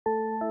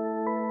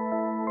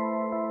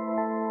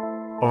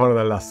Over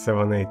the last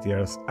 7-8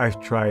 years, I've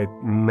tried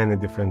many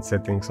different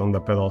settings on the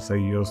pedals I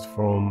used,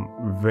 from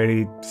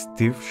very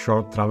stiff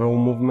short travel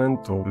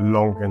movement to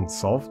long and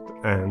soft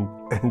and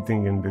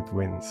anything in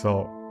between.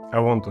 So I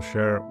want to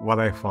share what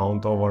I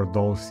found over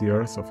those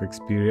years of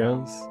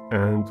experience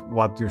and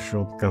what you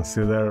should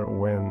consider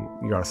when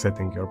you are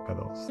setting your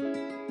pedals.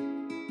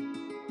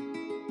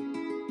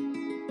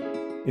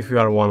 If you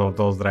are one of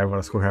those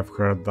drivers who have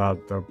heard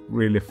that the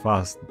really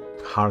fast,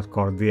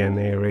 hardcore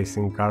DNA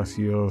racing cars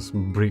use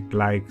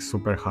brick-like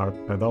super hard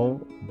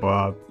pedal,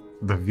 but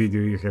the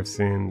video you have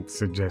seen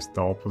suggests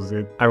the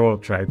opposite, I will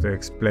try to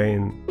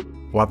explain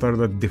what are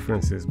the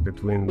differences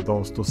between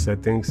those two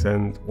settings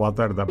and what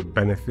are the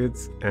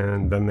benefits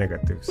and the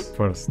negatives.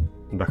 First,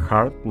 the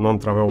hard,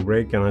 non-travel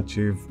brake can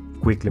achieve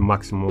quickly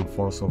maximum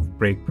force of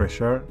brake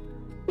pressure,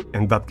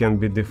 and that can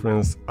be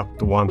different up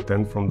to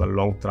 1/10 from the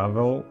long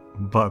travel,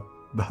 but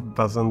that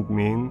doesn't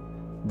mean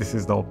this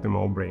is the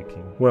optimal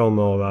braking. We all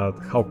know that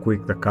how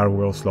quick the car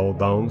will slow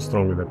down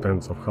strongly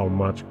depends on how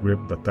much grip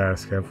the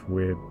tires have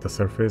with the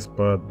surface,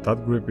 but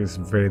that grip is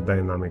very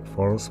dynamic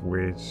force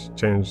which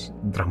changes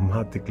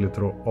dramatically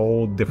through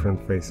all different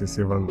phases,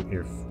 even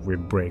if we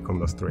brake on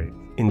the straight.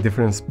 In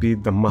different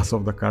speed, the mass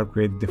of the car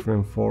creates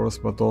different force,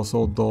 but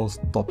also those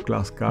top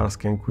class cars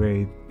can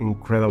create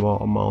incredible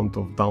amount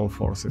of down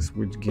forces,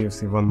 which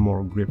gives even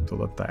more grip to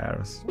the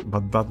tires.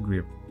 But that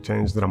grip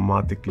changes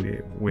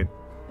dramatically with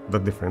the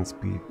different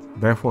speed.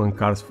 The F1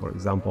 cars, for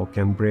example,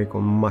 can brake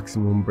on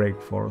maximum brake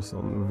force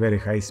on very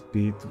high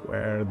speed,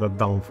 where the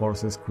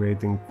downforces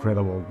create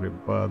incredible grip,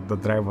 but the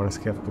drivers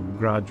have to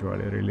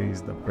gradually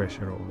release the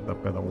pressure of the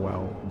pedal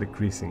while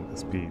decreasing the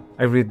speed.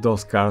 I read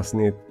those cars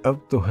need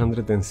up to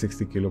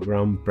 160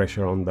 kg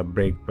pressure on the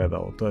brake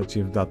pedal to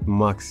achieve that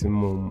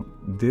maximum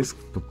disc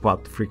to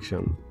pad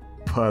friction.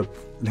 But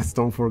let's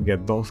don't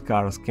forget, those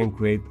cars can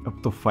create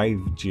up to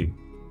 5G,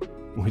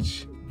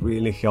 which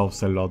really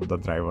helps a lot the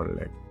driver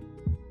leg.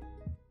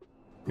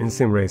 In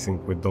sim racing,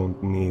 we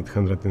don't need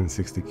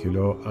 160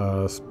 kilo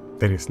as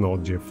there is no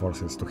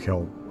G-forces to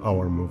help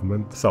our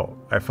movement. So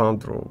I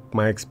found through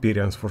my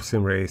experience for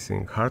sim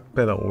racing, hard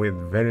pedal with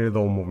very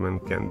low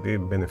movement can be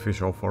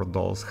beneficial for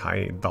those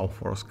high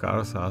downforce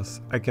cars,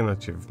 as I can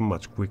achieve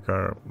much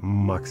quicker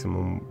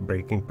maximum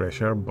braking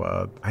pressure,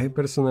 but I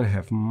personally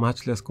have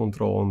much less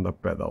control on the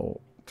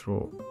pedal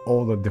through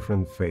all the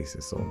different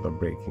phases of the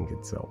braking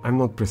itself. I'm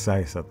not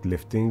precise at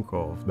lifting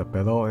of the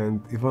pedal, and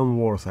even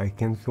worse, I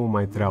can feel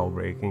my trail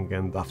braking,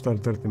 and after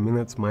 30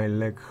 minutes my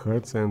leg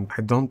hurts and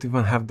I don't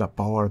even have the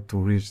power to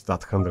reach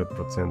that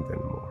 100%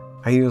 anymore.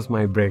 I used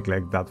my brake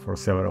like that for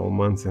several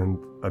months, and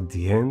at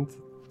the end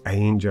I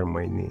injured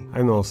my knee.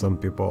 I know some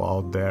people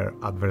out there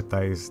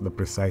advertise the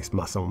precise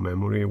muscle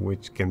memory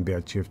which can be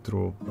achieved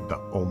through the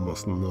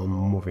almost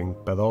non-moving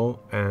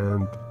pedal,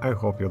 and I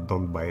hope you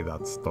don't buy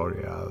that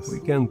story, as we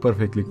can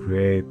perfectly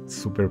create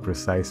super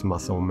precise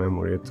muscle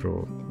memory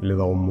through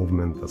little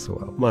movement as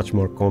well. Much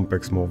more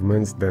complex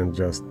movements than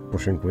just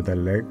pushing with a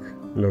leg.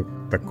 Look,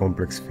 the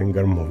complex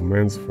finger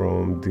movements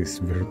from these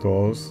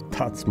virtuos,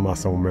 that's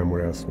muscle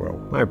memory as well.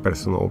 My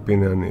personal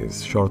opinion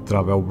is short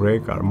travel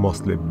brake are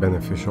mostly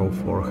beneficial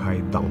for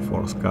high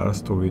downforce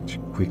cars to reach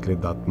quickly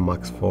that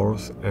max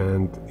force,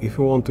 and if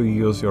you want to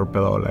use your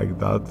pedal like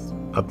that,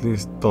 at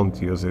least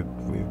don't use it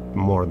with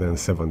more than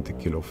 70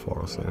 kilo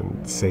force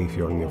and save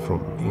your knee from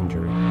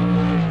injury.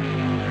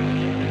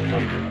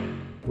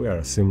 We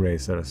are sim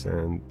racers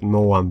and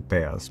no one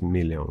pays us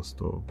millions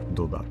to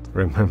do that.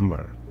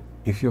 Remember,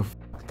 if you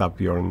fucked up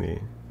your knee,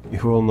 you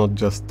will not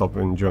just stop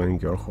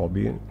enjoying your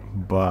hobby,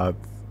 but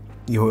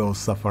you will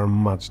suffer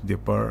much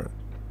deeper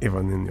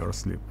even in your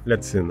sleep.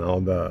 Let's see now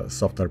the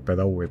softer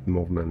pedal with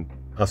movement.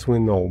 As we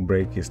know,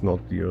 brake is not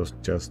used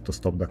just to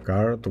stop the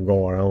car, to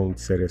go around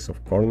series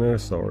of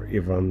corners or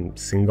even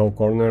single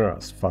corner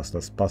as fast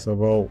as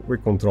possible. We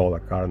control the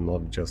car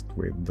not just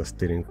with the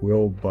steering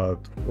wheel, but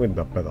with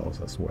the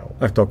pedals as well.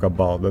 I've talked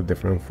about the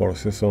different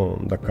forces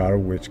on the car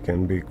which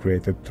can be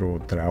created through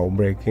trail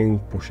braking,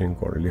 pushing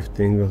or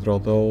lifting the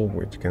throttle,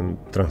 which can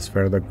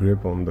transfer the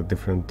grip on the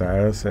different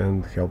tires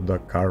and help the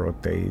car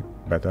rotate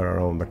better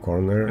around the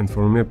corner. And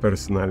for me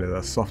personally,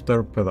 the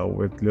softer pedal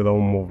with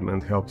little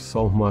movement helps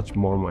so much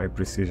more my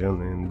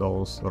precision in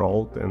those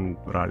road and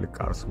rally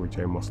cars which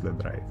I mostly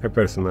drive. I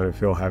personally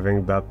feel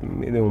having that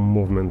medium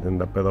movement in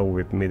the pedal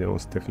with medium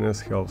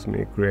stiffness helps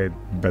me create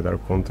better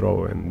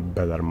control and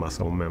better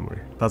muscle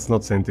memory. That's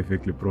not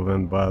scientifically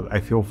proven, but I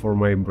feel for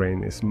my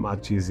brain it's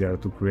much easier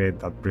to create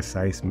that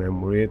precise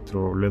memory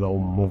through little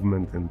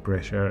movement and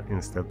pressure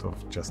instead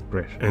of just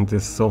pressure. And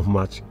it's so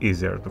much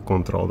easier to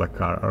control the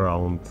car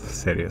around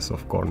series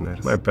of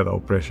corners. My pedal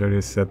pressure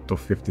is set to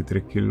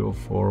 53 kilo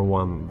for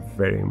one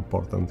very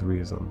important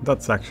reason.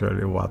 That's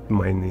actually what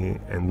my knee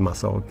and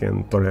muscle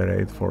can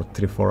tolerate for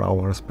 3-4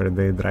 hours per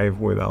day drive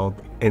without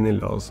any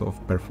loss of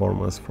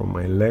performance from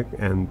my leg,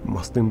 and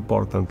most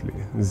importantly,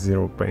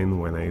 zero pain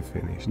when I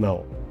finish.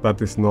 Now,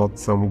 that is not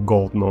some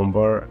gold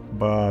number,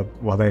 but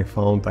what I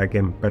found I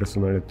can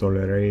personally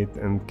tolerate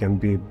and can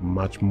be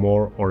much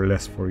more or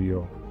less for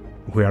you.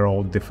 We are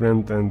all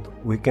different and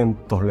we can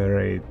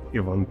tolerate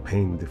even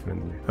pain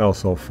differently. I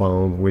also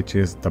found which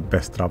is the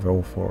best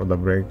travel for the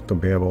brake to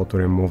be able to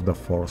remove the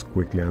force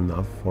quickly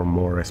enough for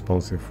more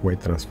responsive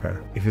weight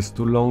transfer. If it's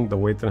too long, the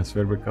weight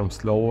transfer becomes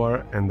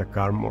slower and the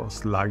car more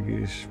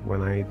sluggish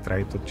when I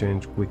try to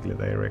change quickly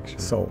direction.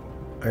 So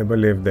I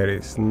believe there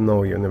is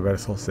no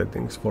universal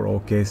settings for all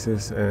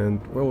cases,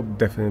 and will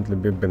definitely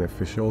be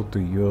beneficial to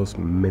use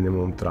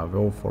minimum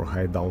travel for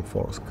high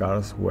downforce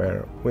cars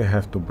where we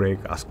have to brake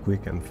as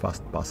quick and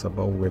fast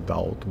possible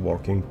without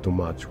working too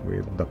much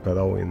with the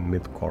pedal in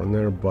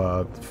mid-corner,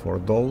 but for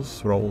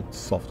those road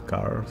soft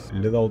cars,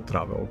 little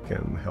travel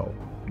can help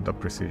the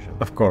precision.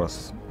 Of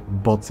course,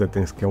 both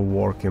settings can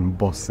work in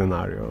both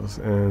scenarios,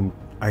 and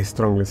I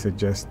strongly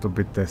suggest to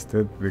be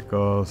tested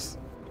because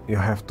you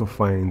have to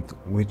find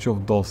which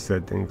of those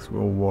settings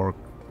will work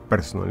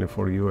personally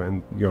for you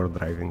and your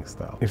driving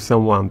style. If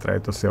someone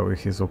tries to sell you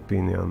his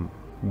opinion,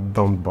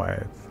 don't buy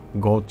it.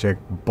 Go check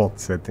both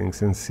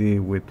settings and see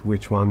with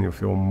which one you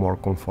feel more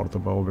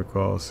comfortable,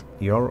 because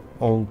your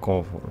own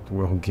comfort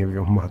will give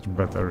you much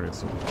better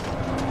results.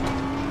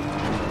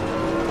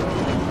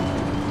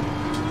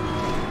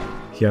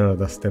 Here are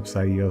the steps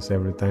I use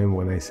every time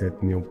when I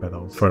set new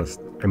pedals. First,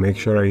 I make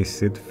sure I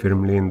sit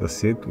firmly in the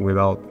seat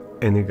without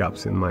any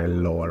gaps in my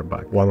lower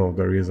back. One of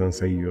the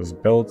reasons I use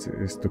belts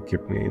is to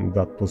keep me in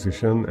that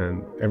position,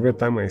 and every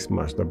time I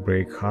smash the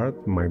brake hard,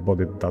 my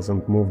body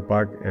doesn't move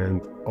back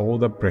and all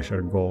the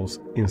pressure goes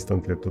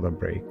instantly to the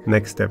brake.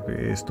 Next step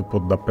is to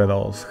put the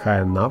pedals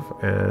high enough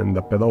and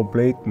the pedal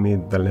plate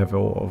meet the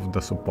level of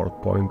the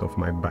support point of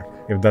my back.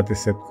 If that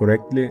is set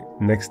correctly,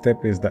 next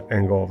step is the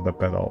angle of the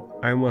pedal.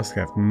 I must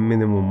have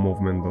minimum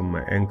movement on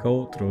my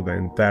ankle through the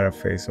entire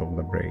phase of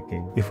the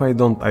braking. If I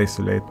don't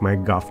isolate my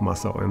calf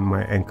muscle and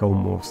my ankle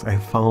moves, I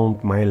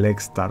found my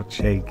legs start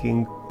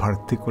shaking,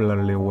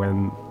 particularly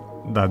when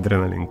the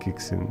adrenaline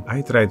kicks in.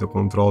 I try to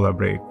control the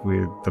brake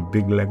with the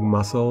big leg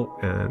muscle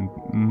and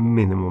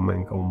minimum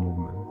ankle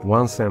movement.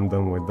 Once I'm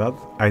done with that,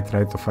 I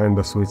try to find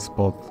the sweet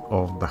spot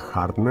of the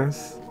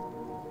hardness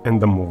and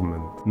the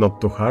movement.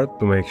 Not too hard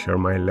to make sure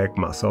my leg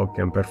muscle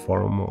can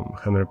perform on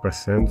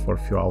 100% for a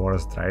few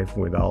hours drive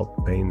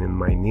without pain in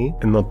my knee,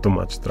 and not too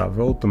much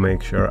travel to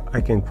make sure I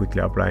can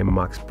quickly apply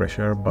max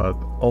pressure but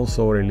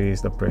also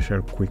release the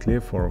pressure quickly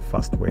for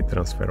fast weight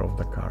transfer of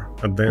the car.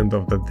 At the end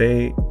of the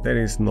day,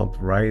 there is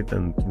not right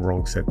and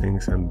wrong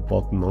settings, and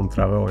both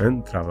non-travel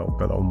and travel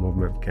pedal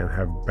movement can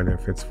have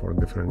benefits for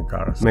different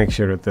cars. Make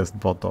sure you test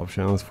both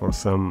options for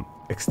some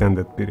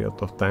extended period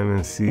of time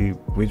and see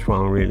which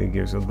one really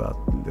gives you that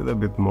little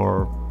bit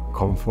more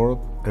comfort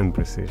and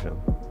precision.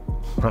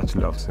 Much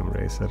love, sim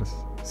racers.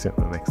 See you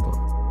on the next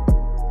one.